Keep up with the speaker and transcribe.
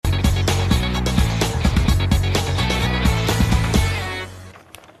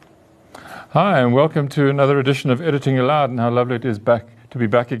Hi, and welcome to another edition of Editing Aloud, and how lovely it is to be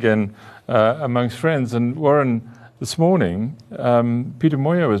back again amongst friends. And Warren, this morning, Peter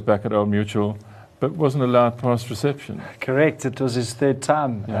Moyo was back at Old Mutual, but wasn't allowed past reception. Correct. It was his third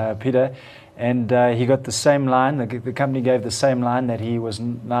time, Peter, and he got the same line. The company gave the same line that he was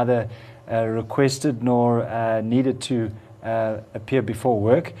neither requested nor needed to appear before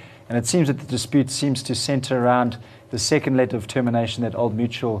work. And it seems that the dispute seems to centre around the second letter of termination that Old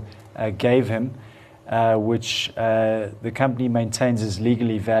Mutual gave him, which the company maintains is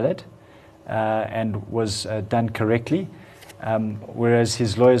legally valid and was done correctly, whereas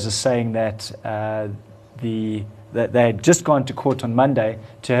his lawyers are saying that that they had just gone to court on Monday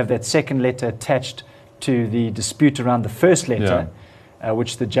to have that second letter attached to the dispute around the first letter,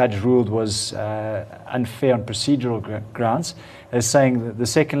 which the judge ruled was unfair on procedural grounds. They're saying that the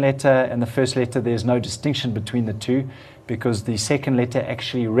second letter and the first letter, there's no distinction between the two, because the second letter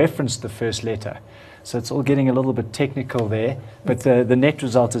actually referenced the first letter. So it's all getting a little bit technical there, but the net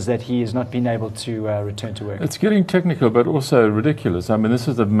result is that he has not been able to return to work. It's getting technical, but also ridiculous. I mean, this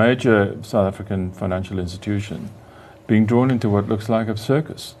is a major South African financial institution being drawn into what looks like a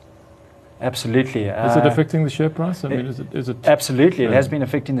circus. Absolutely. Is it affecting the share price? I mean, is it? Absolutely, it has been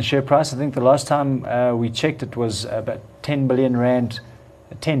affecting the share price. I think the last time we checked, it was about 10 billion rand.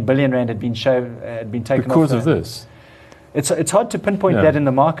 10 billion rand had been taken because off of this. It's hard to pinpoint that in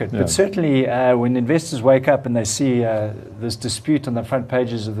the market, but certainly when investors wake up and they see this dispute on the front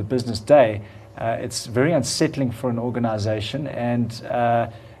pages of the Business Day, it's very unsettling for an organisation, and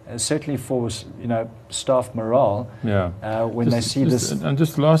certainly for staff morale. When they see this. And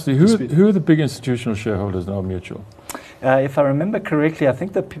just lastly, who are the big institutional shareholders in Old Mutual? If I remember correctly, I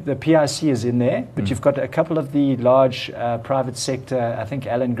think the PIC is in there, but you've got a couple of the large private sector. I think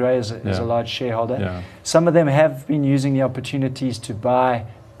Alan Gray is a large shareholder. Some of them have been using the opportunities to buy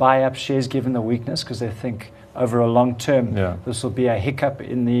up shares given the weakness, because they think over a long term this will be a hiccup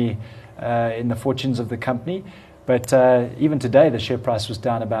in the fortunes of the company. But even today, the share price was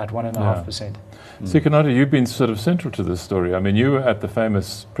down about 1.5%. Sikonathi, you've been sort of central to this story. I mean, you were at the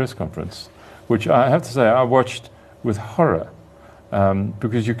famous press conference, which I have to say I watched with horror,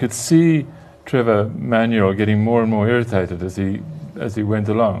 because you could see Trevor Manuel getting more and more irritated as he went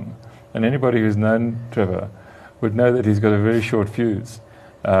along. And anybody who's known Trevor would know that he's got a very short fuse.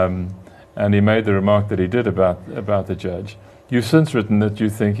 And he made the remark that he did about the judge. You've since written that you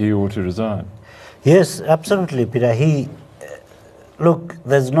think he ought to resign. Yes, absolutely, Peter. Look,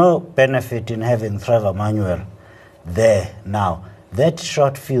 there's no benefit in having Trevor Manuel there now. That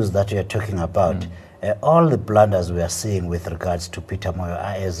short fuse that you're talking about, all the blunders we are seeing with regards to Peter Moyo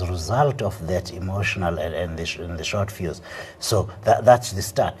are as a result of that emotional and the short fuse. So that's the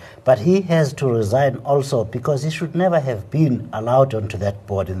start. But he has to resign also, because he should never have been allowed onto that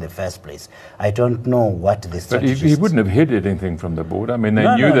board in the first place. I don't know what the strategy is. But he wouldn't have hid anything from the board. I mean,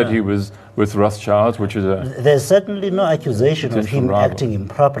 they knew that he was with Rothschilds, which is There's certainly no accusation of him acting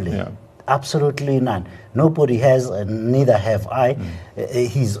improperly. Absolutely none. Nobody has, and neither have I.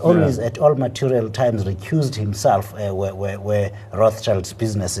 He's always, at all material times, recused himself where Rothschild's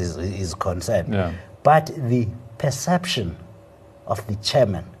business is concerned. But the perception of the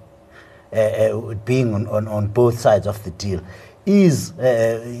chairman being on both sides of the deal is,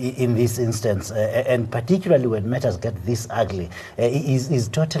 in this instance, and particularly when matters get this ugly, is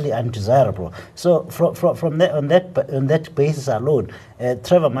totally undesirable. So from that, on that basis alone,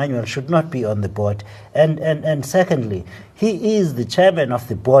 Trevor Manuel should not be on the board. And secondly, he is the chairman of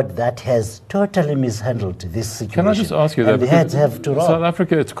the board that has totally mishandled this situation. Can I just ask you that? The heads have to roll. South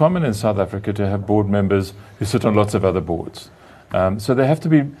Africa, it's common in South Africa to have board members who sit on lots of other boards. So there have to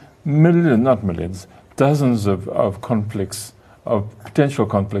be dozens of conflicts, of potential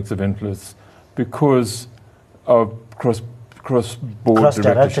conflicts of interest, because of cross-board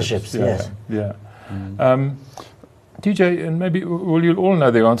directorships. Yes. DJ, and maybe you'll all know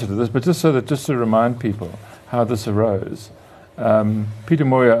the answer to this, but just to remind people how this arose. Peter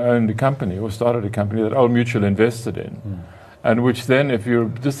Moyo owned a company, or started a company, that Old Mutual invested in, and which then, if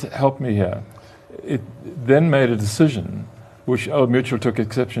you just help me here, it then made a decision which Old Mutual took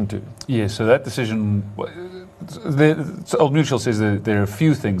exception to. Yes, so that decision, Old Mutual says that there are a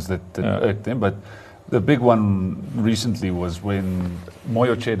few things that irked them, but the big one recently was when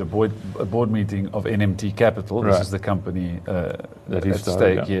Moyo chaired a board meeting of NMT Capital. This is the company that he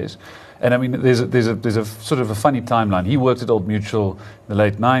started, yes. And I mean, there's a sort of a funny timeline. He worked at Old Mutual in the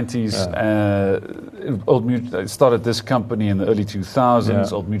late 90s. Old Mutual started this company in the early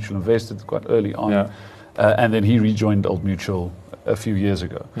 2000s. Old Mutual invested quite early on. And then he rejoined Old Mutual a few years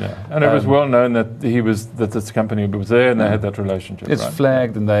ago. Yeah, and it was well known that this company was there and they had that relationship. It's right?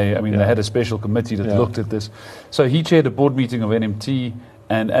 flagged, and they had a special committee that looked at this. So he chaired a board meeting of NMT,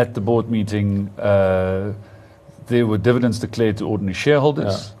 and at the board meeting, there were dividends declared to ordinary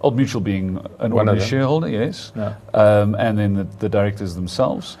shareholders. Old Mutual being an ordinary shareholder, yes, and then the directors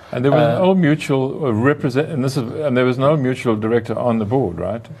themselves. And there was an Old Mutual and there was no Old Mutual director on the board,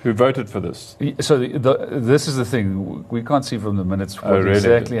 right? Who voted for this? So this is the thing, we can't see from the minutes what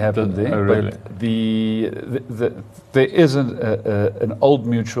exactly happened there. But there is an Old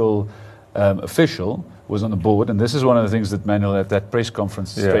Mutual official was on the board, and this is one of the things that Manuel at that press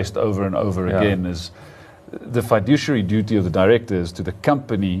conference stressed over and over again is the fiduciary duty of the directors to the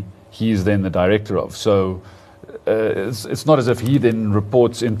company he is then the director of. So it's not as if he then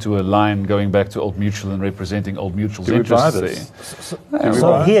reports into a line going back to Old Mutual and representing Old Mutual's interests. This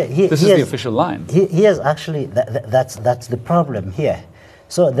is the official line. Here's actually, that's the problem here.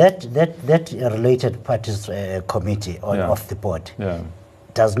 So that related parties committee of the board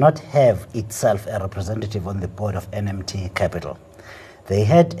does not have itself a representative on the board of NMT Capital. They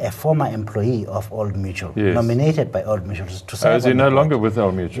had a former employee of Old Mutual, nominated by Old Mutual to serve. Is he no longer with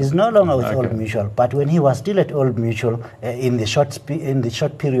Old Mutual? He's no longer with Old Mutual, but when he was still at Old Mutual, in the short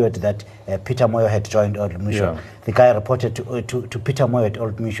period that Peter Moyo had joined Old Mutual, the guy reported to Peter Moyo at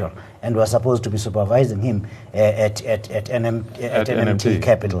Old Mutual and was supposed to be supervising him at NMT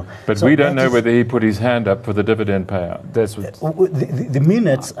Capital. But so we don't know whether he put his hand up for the dividend payout. That's what the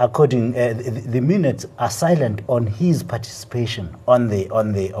minutes, the minutes are silent on his participation on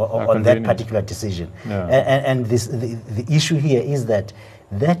that particular decision. And the issue here is that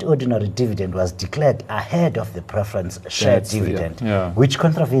ordinary dividend was declared ahead of the preference share dividend, which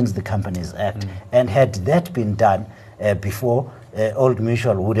contravenes the Companies Act. And had that been done before, Old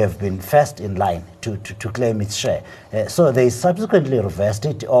Mutual would have been first in line to claim its share. So they subsequently reversed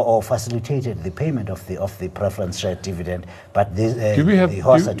it or facilitated the payment of the preference share dividend. But do we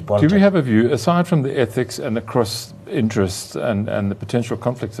have a view, aside from the ethics and the cross interests and the potential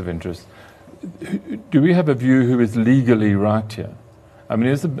conflicts of interest, do we have a view who is legally right here? I mean,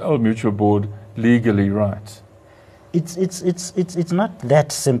 is the Old Mutual board legally right? It's not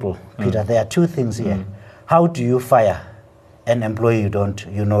that simple, Peter. There are two things here. How do you fire an employee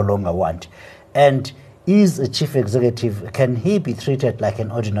you no longer want? And is a chief executive, can he be treated like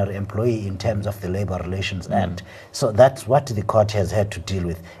an ordinary employee in terms of the Labour Relations Act? So that's what the court has had to deal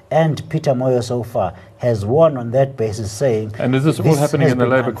with. And Peter Moyo so far has won on that basis, saying... And is this all happening in the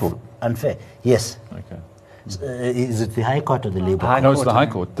Labour Court? Unfair, yes. Okay. Is it the High Court or the Labour Court? No, it's the High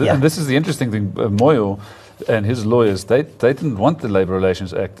Court. And this is the interesting thing. Moyo and his lawyers, they didn't want the Labour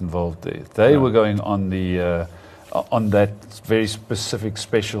Relations Act involved there. They were going on the on that very specific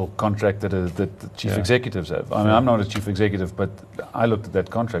special contract that the chief executives have. I mean, I'm not a chief executive, but I looked at that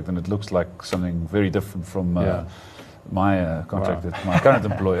contract and it looks like something very different from my contract at my current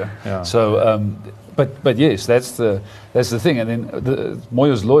employer. So, but yes, that's the thing. And then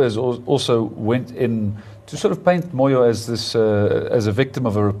Moyo's lawyers also went in to sort of paint Moyo as this as a victim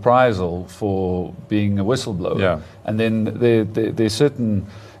of a reprisal for being a whistleblower. And then there's certain,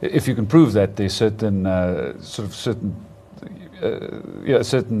 if you can prove that, there's certain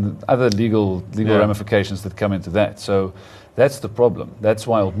certain other legal ramifications that come into that. So that's the problem. That's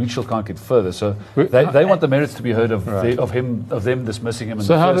why Old Mutual can't get further. So they want the merits to be heard of them dismissing him.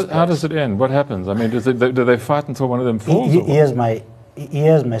 So how does it end? What happens? I mean, do they fight until one of them falls?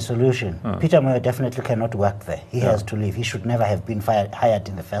 Here's my solution. Peter Moyo definitely cannot work there. He has to leave. He should never have been hired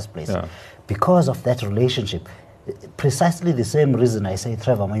in the first place. Because of that relationship, precisely the same reason I say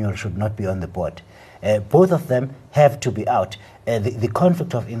Trevor Manuel should not be on the board. Both of them have to be out. The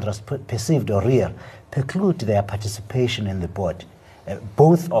conflict of interest, perceived or real, preclude their participation in the board.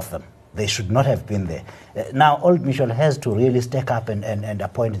 Both of them. They should not have been there. Now, Old Mutual has to really step up and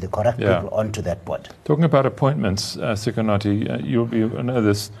appoint the correct people onto that board. Talking about appointments, Sikonathi, you'll know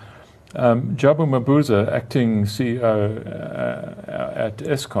this. Jabu Mabuza, acting CEO at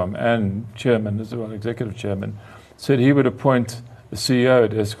Eskom and chairman as well, executive chairman, said he would appoint the CEO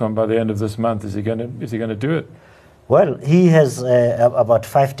at Eskom by the end of this month. Is he going to do it? Well, he has about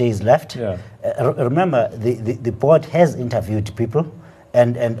 5 days left. Remember, the board has interviewed people.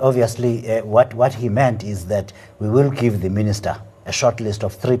 And obviously, what he meant is that we will give the minister a short list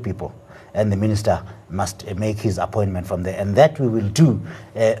of 3 people, and the minister must make his appointment from there. And that we will do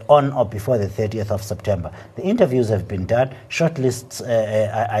on or before the 30th of September. The interviews have been done. Short lists,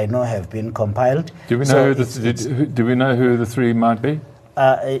 I know, have been compiled. Do we know, do we know who the 3 might be?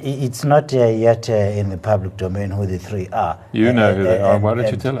 It's not yet in the public domain who the three are. You know who they are. Why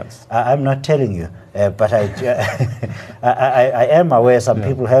don't you tell us? I'm not telling you, but I am aware some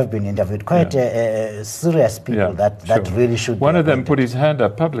people have been interviewed. Quite serious people that really should. One of them put his hand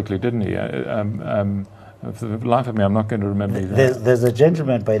up publicly, didn't he? For the life of me, I'm not going to remember his name. There's a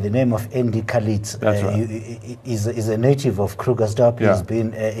gentleman by the name of Andy Kalitz. That's right. He's a native of Krugersdorp. He's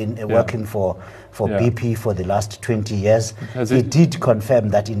been working for BP for the last 20 years. He did confirm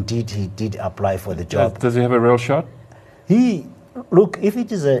that indeed he did apply for the job. Does he have a real shot? Look, if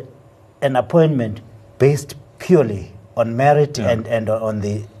it is an appointment based purely on merit and on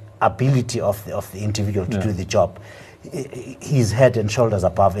the ability of the individual to do the job, he's head and shoulders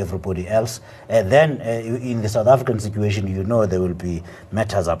above everybody else. Then in the South African situation, there will be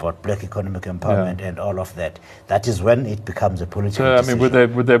matters about black economic empowerment and all of that. That is when it becomes a political decision.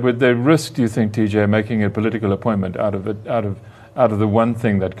 Would they risk, do you think, TJ, making a political appointment out of the one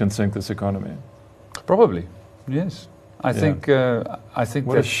thing that can sink this economy? Probably, yes. I think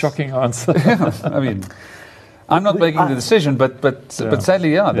what a shocking answer. I mean, I'm not making the decision, but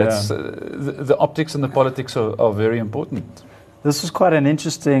sadly, that's the optics and the politics are very important. This was quite an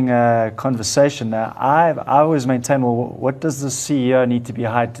interesting conversation. Now, I always maintain, well, what does the CEO need to be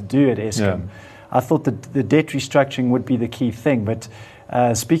hired to do at Eskom? I thought that the debt restructuring would be the key thing, but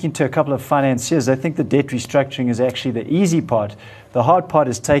speaking to a couple of financiers, I think the debt restructuring is actually the easy part. The hard part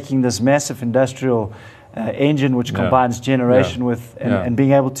is taking this massive industrial engine, which combines generation with and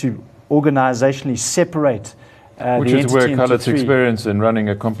being able to organizationally separate which is where Kalit's experience in running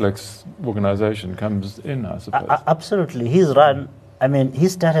a complex organization comes in, I suppose. Absolutely. He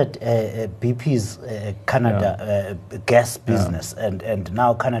started BP's Canada gas business, and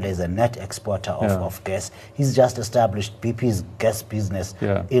now Canada is a net exporter of gas. He's just established BP's gas business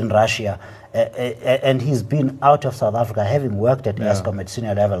in Russia, and he's been out of South Africa, having worked at Eskom at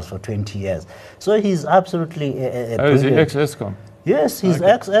senior levels for 20 years. So he's absolutely is he ex-Eskom? Yes, he's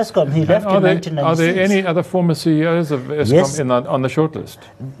ex-Eskom. He left in 1996. Are there any other former CEOs of Eskom on the shortlist?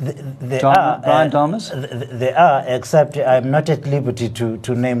 Brian Dames? There are, except I'm not at liberty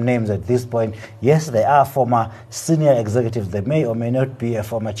to name names at this point. Yes, there are former senior executives. They may or may not be a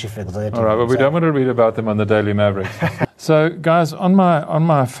former chief executive. All right, but we don't want to read about them on the Daily Maverick. So, guys, on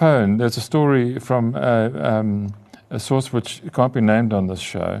my phone, there's a story from a source which can't be named on this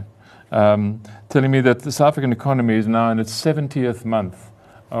show, telling me that the South African economy is now in its 70th month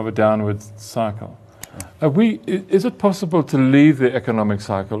of a downward cycle. Is it possible to leave the economic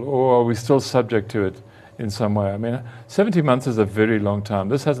cycle, or are we still subject to it in some way? I mean, 70 months is a very long time.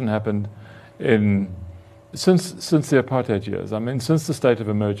 This hasn't happened since the apartheid years. I mean, since the state of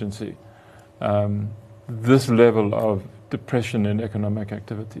emergency, this level of depression in economic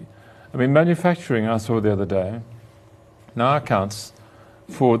activity. I mean, manufacturing, I saw the other day, now accounts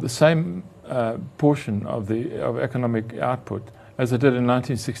for the same portion of economic output as it did in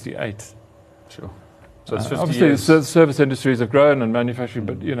 1968. Sure. So it's 50 obviously, years. The service industries have grown and manufacturing,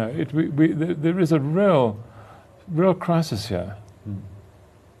 but there is a real crisis here.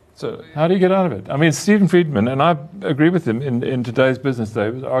 So how do you get out of it? I mean, Stephen Friedman, and I agree with him in today's Business Day,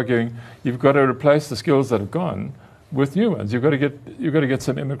 was arguing you've got to replace the skills that have gone with new ones. You've got to get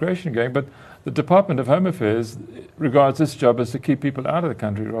some immigration going, but the Department of Home Affairs regards this job as to keep people out of the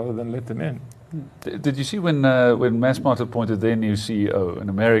country rather than let them in. Did you see when Massmart appointed their new CEO, an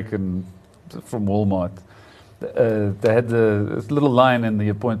American from Walmart? They had the little line in the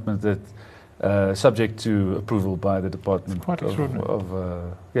appointment that subject to approval by the Department. Quite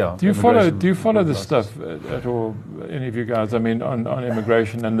extraordinary. Do you follow this stuff at all, any of you guys? I mean, on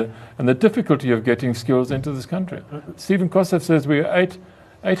immigration and the difficulty of getting skills into this country. Stephen Kosseff says we are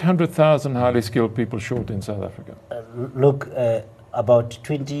 800,000 highly skilled people short in South Africa. Look, about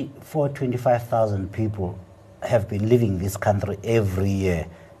 25,000 people have been leaving this country every year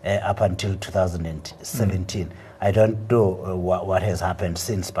up until 2017. I don't know what has happened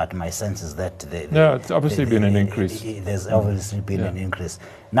since, but my sense is that it's obviously been an increase. There's obviously been an increase.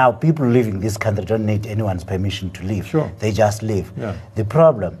 Now, people leaving this country don't need anyone's permission to leave. Sure. They just leave. Yeah. The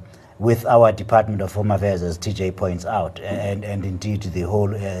problem with our Department of Home Affairs, as TJ points out, and indeed the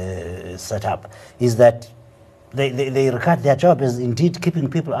whole setup, is that they regard their job as indeed keeping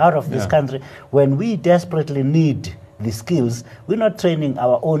people out of this country when we desperately need the skills. We're not training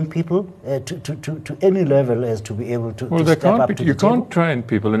our own people to any level as to be able to step up to the you table. can't train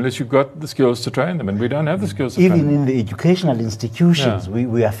people unless you've got the skills to train them, and we don't have the skills to train them. Even in the educational institutions,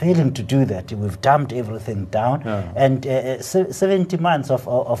 we are failing to do that. We've dumped everything down, and 70 months of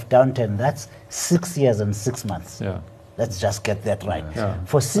downturn, that's 6 years and 6 months. Yeah. Let's just get that right. Yeah.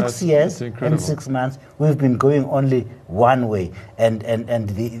 For 6 years and 6 months, we've been going only one way. And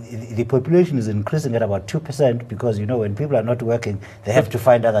the population is increasing at about 2% because, when people are not working, they have to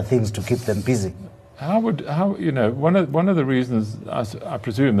find other things to keep them busy. One of the reasons I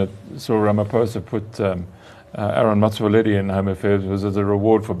presume that Cyril Ramaphosa put Aaron Motsoaledi in Home Affairs was as a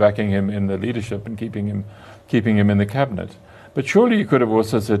reward for backing him in the leadership and keeping him in the cabinet. But surely you could have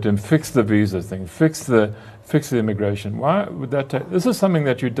also said to him, fix the visa thing, fix the immigration. Why would that take? This is something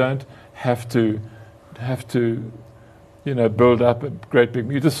that you don't have to build up a great big.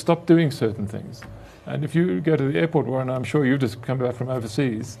 You just stop doing certain things. And if you go to the airport, Warren, I'm sure you've just come back from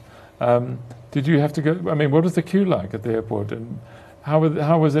overseas. Did you have to go? I mean, what was the queue like at the airport? And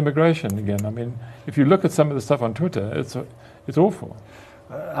how was immigration again? I mean, if you look at some of the stuff on Twitter, it's awful.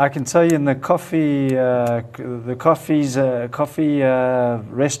 I can tell you in the coffee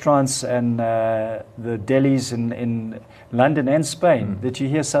restaurants and the delis in London and Spain that you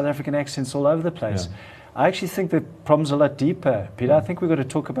hear South African accents all over the place. Yeah. I actually think the problem's a lot deeper, Peter. I think we've got to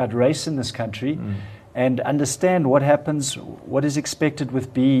talk about race in this country and understand what happens, what is expected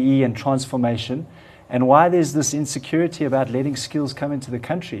with BEE and transformation, and why there's this insecurity about letting skills come into the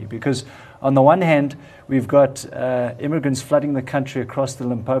country. Because on the one hand, we've got immigrants flooding the country across the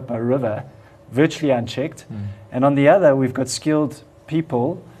Limpopo River, virtually unchecked. And on the other, we've got skilled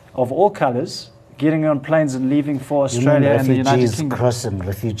people of all colors getting on planes and leaving for Australia and the United Kingdom.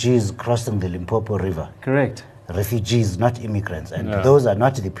 Refugees crossing the Limpopo River. Correct. Refugees, not immigrants. And those are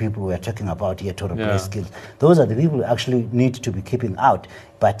not the people we are talking about here to replace skills. Those are the people we actually need to be keeping out.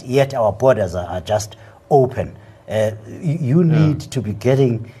 But yet our borders are just open. You need to be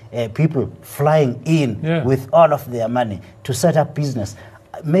getting people flying in with all of their money to set up business.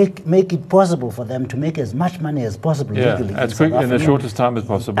 Make it possible for them to make as much money as possible legally. As quick in the shortest time as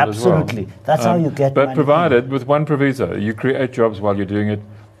possible. Absolutely. As well. That's how you get but money. Provided with one proviso, you create jobs while you're doing it,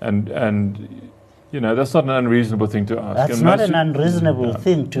 and that's not an unreasonable thing to ask. That's not an unreasonable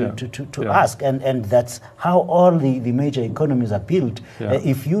thing to ask, and that's how all the major economies are built.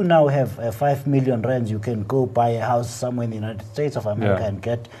 If you now have 5 million rands, you can go buy a house somewhere in the United States of America and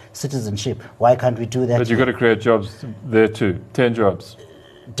get citizenship. Why can't we do that? But you've got to create jobs there too. 10 jobs.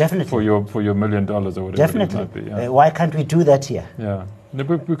 Definitely. For your $1 million or whatever Definitely. it might be. Why can't we do that here? Yeah. No,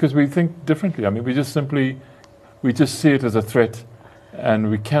 because we think differently. I mean, we just see it as a threat. And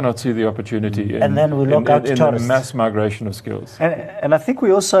we cannot see the opportunity in the mass migration of skills. And I think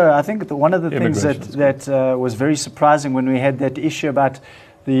one of the things that was very surprising when we had that issue about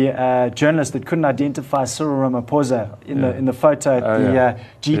the journalist that couldn't identify Cyril Ramaphosa in the photo at the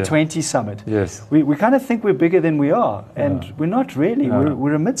G20 summit. Yes. We kind of think we're bigger than we are, and we're not really.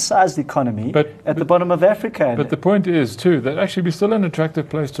 We're a mid-sized economy at the bottom of Africa. But the point is, too, that actually we're still an attractive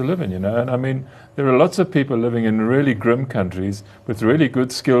place to live in, And I mean, there are lots of people living in really grim countries with really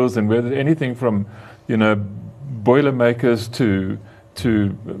good skills, and whether anything from, boiler makers to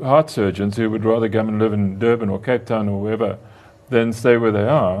heart surgeons who would rather come and live in Durban or Cape Town or wherever than stay where they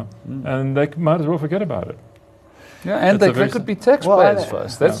are, and they might as well forget about it. Yeah, and they could be taxpayers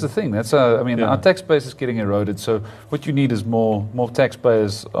first. That's the thing. Our tax base is getting eroded. So what you need is more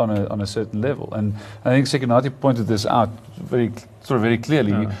taxpayers on a certain level. And I think Sekinati pointed this out very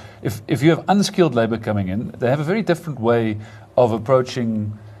clearly. Yeah. If you have unskilled labor coming in, they have a very different way of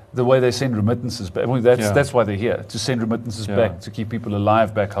approaching the way they send remittances back. That's why they're here, to send remittances back, to keep people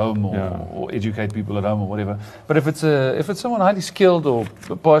alive back home or educate people at home or whatever. But if it's someone highly skilled or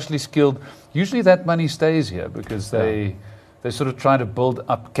partially skilled, usually that money stays here because they sort of try to build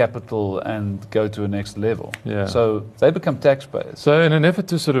up capital and go to a next level. Yeah. So they become taxpayers. So in an effort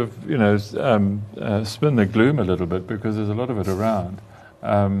to sort of spin the gloom a little bit, because there's a lot of it around,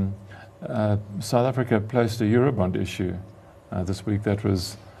 South Africa placed a Eurobond issue this week that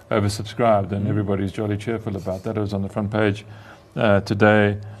was oversubscribed, and everybody's jolly cheerful about that. It was on the front page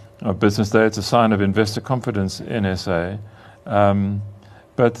today of Business Day. It's a sign of investor confidence in SA.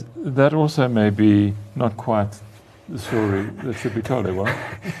 But that also may be not quite the story that should be told,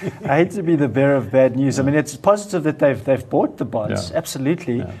 I hate to be the bearer of bad news. I mean, it's positive that they've bought the bonds,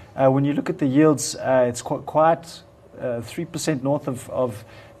 absolutely. Yeah. When you look at the yields, it's quite 3% north of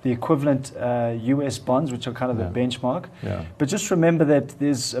the equivalent US bonds, which are kind of the benchmark. Yeah. But just remember that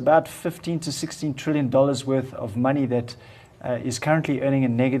there's about $15 to $16 trillion worth of money that is currently earning a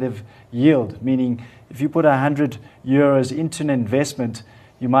negative yield, meaning if you put 100 euros into an investment,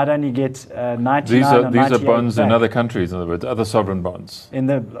 you might only get 99 or 98 These are bonds back. In other countries, in other words, other sovereign bonds. In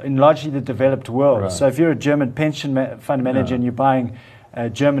largely the developed world. Right. So if you're a German pension fund manager and you're buying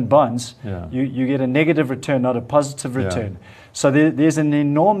German bonds, you get a negative return, not a positive return. So there's an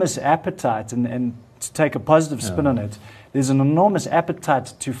enormous appetite, and to take a positive spin on it, there's an enormous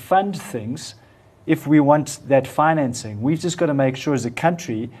appetite to fund things if we want that financing. We've just got to make sure as a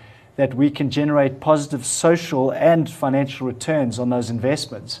country that we can generate positive social and financial returns on those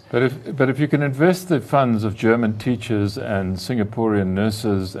investments. But if you can invest the funds of German teachers and Singaporean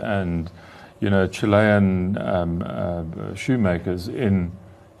nurses and Chilean shoemakers in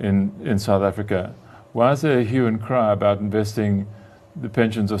South Africa, why is there a hue and cry about investing the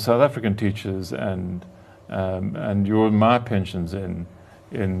pensions of South African teachers and my pensions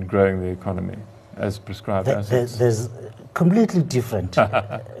in growing the economy as prescribed assets? There's completely different.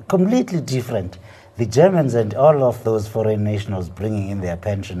 Completely different. The Germans and all of those foreign nationals bringing in their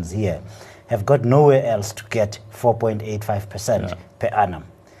pensions here have got nowhere else to get 4.85% per annum.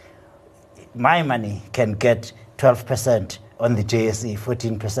 My money can get 12% on the JSE,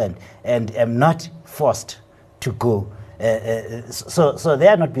 14%, and am not forced to go. So they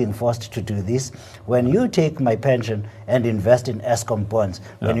are not being forced to do this. When you take my pension and invest in Eskom bonds,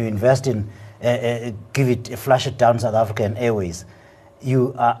 when you invest in, flush it down South African Airways,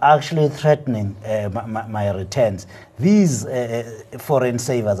 you are actually threatening my returns. These foreign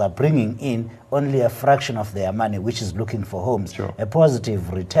savers are bringing in only a fraction of their money, which is looking for homes, a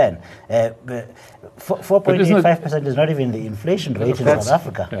positive return. 4.85% is not even the inflation rate in South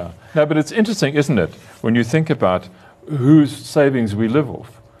Africa. Yeah. No, but it's interesting, isn't it, when you think about whose savings we live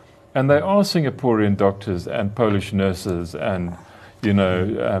off. And they are Singaporean doctors and Polish nurses and,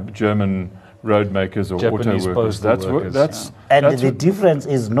 German road makers or Japanese auto workers. The difference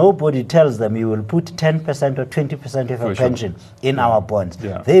is nobody tells them you will put 10% or 20% of your pension in our bonds.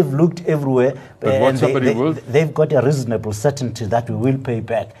 Yeah. They've looked everywhere, and they've got a reasonable certainty that we will pay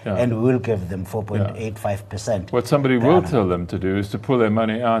back, and we will give them 4.85%. What somebody will tell them to do is to pull their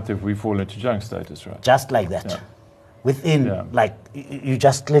money out if we fall into junk status, right? Just like that. Yeah. Within, you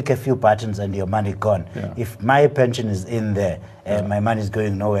just click a few buttons and your money gone. Yeah. If my pension is in there, my money is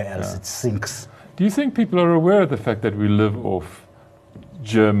going nowhere else, it sinks. Do you think people are aware of the fact that we live off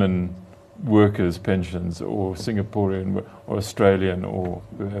German workers' pensions or Singaporean or Australian or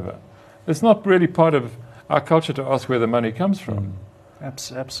whoever? It's not really part of our culture to ask where the money comes from.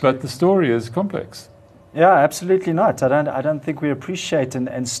 Absolutely. But the story is complex. Yeah, absolutely not. I don't think we appreciate,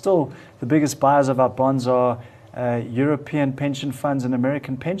 and still the biggest buyers of our bonds are European pension funds and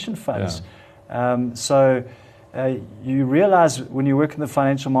American pension funds. So you realize when you work in the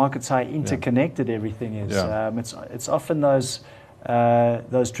financial markets how interconnected everything is. It's often those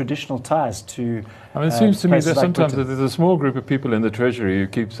traditional ties to. It seems to me that sometimes there's a small group of people in the Treasury who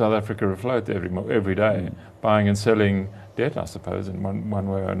keep South Africa afloat every day, buying and selling debt, I suppose, in one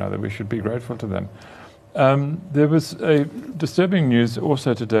way or another. We should be grateful to them. There was a disturbing news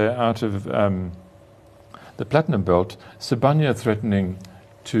also today out of the Platinum Belt, Sibanye threatening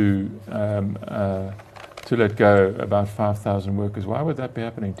to let go about 5,000 workers. Why would that be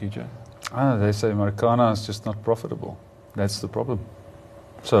happening, TJ? They say Marikana is just not profitable. That's the problem.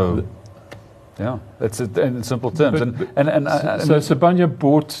 So, that's it in simple terms. So Sibanye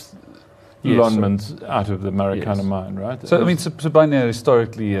bought Lonmin out of the Marikana mine, right? So Sibanye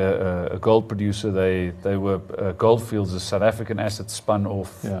historically a gold producer. They were Goldfields, a South African asset spun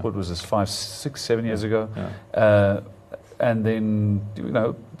off. What was this, 5, 6, 7 years ago? And then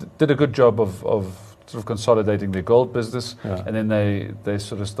did a good job of sort of consolidating their gold business. And then they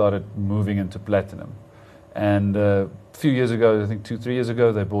sort of started moving into platinum. And a few years ago, I think 2-3 years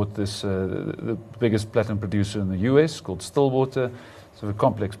ago, they bought this the biggest platinum producer in the US called Stillwater. Sort of a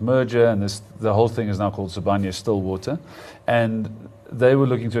complex merger, and the whole thing is now called Sibanye Stillwater. And they were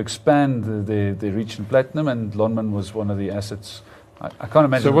looking to expand their reach in platinum, and Lonmin was one of the assets. I can't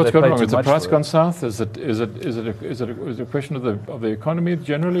imagine. So what's going wrong? Is the price gone south? Is it a question of the economy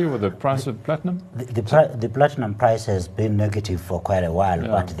generally, or the price of platinum? The platinum price has been negative for quite a while,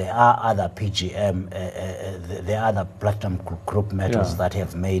 but there are other PGM, there are other platinum group metals that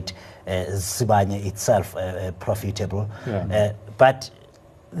have made Sibanye itself profitable. But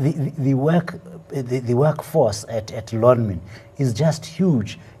the workforce at Lonmin is just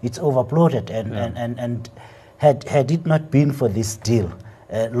huge. It's overbloated, and had it not been for this deal,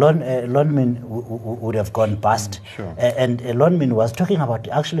 Lonmin would have gone bust. And Lonmin was talking about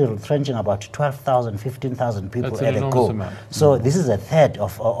actually retrenching about 12,000, 15,000 people at a go. So this is a third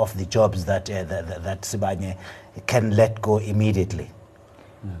of the jobs that Sibanye can let go immediately.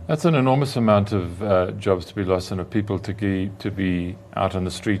 That's an enormous amount of jobs to be lost and of people to be out on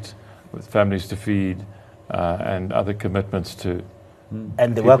the street with families to feed and other commitments to.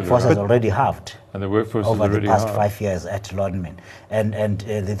 And the workforce has already halved. And the workforce over the past 5 years at Lonmin. And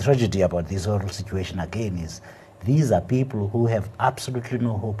the tragedy about this whole situation again is these are people who have absolutely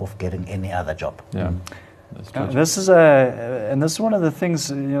no hope of getting any other job. Yeah. This is one of the things,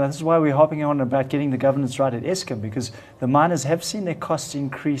 this is why we're hopping on about getting the governance right at Eskom, because the miners have seen their costs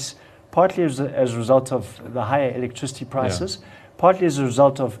increase partly as a result of the higher electricity prices, partly as a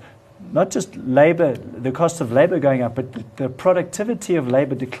result of not just labor, the cost of labor going up, but the productivity of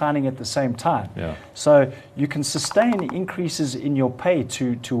labor declining at the same time. Yeah. So you can sustain increases in your pay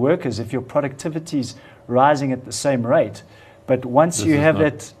to workers if your productivity is rising at the same rate. But once you have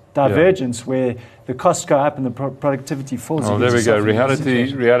that divergence where the costs go up and the productivity falls. Oh, there we go.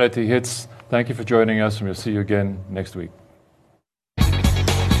 Reality hits. Thank you for joining us, and we'll see you again next week.